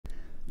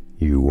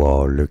You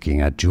are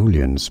looking at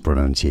Julian's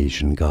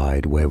pronunciation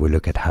guide, where we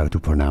look at how to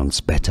pronounce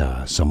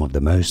better some of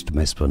the most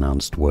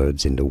mispronounced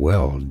words in the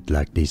world,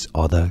 like this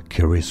other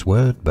curious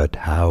word. But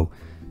how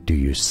do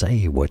you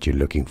say what you're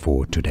looking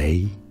for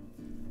today?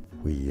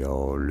 We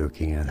are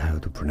looking at how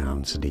to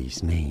pronounce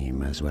these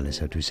names, as well as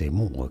how to say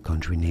more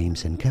country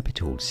names and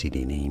capital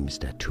city names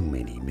that too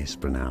many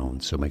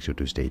mispronounce. So make sure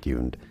to stay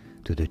tuned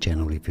to the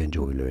channel if you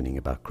enjoy learning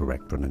about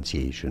correct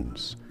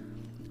pronunciations.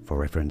 For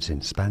reference,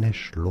 in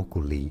Spanish,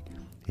 locally,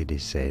 it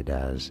is said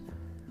as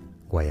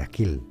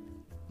Guayaquil,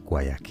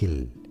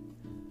 Guayaquil.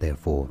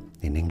 Therefore,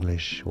 in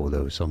English,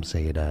 although some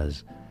say it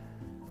as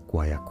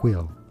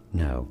Guayaquil,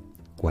 no,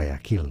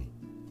 Guayaquil.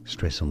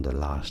 Stress on the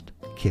last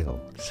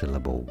kill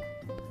syllable.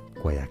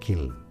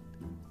 Guayaquil,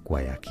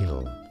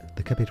 Guayaquil,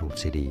 the capital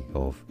city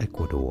of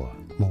Ecuador.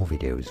 More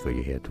videos for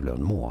you here to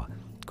learn more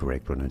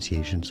correct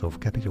pronunciations of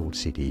capital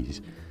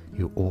cities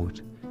you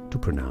ought to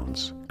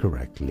pronounce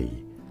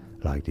correctly.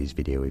 Like this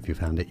video if you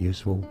found it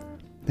useful.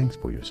 Thanks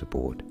for your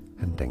support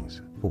and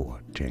thanks for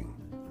watching.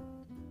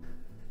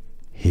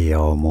 Here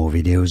are more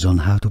videos on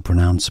how to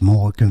pronounce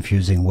more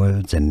confusing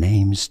words and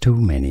names too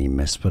many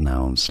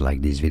mispronounced.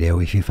 Like this video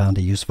if you found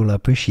it useful. I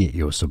appreciate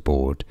your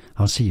support.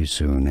 I'll see you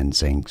soon and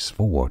thanks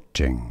for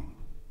watching.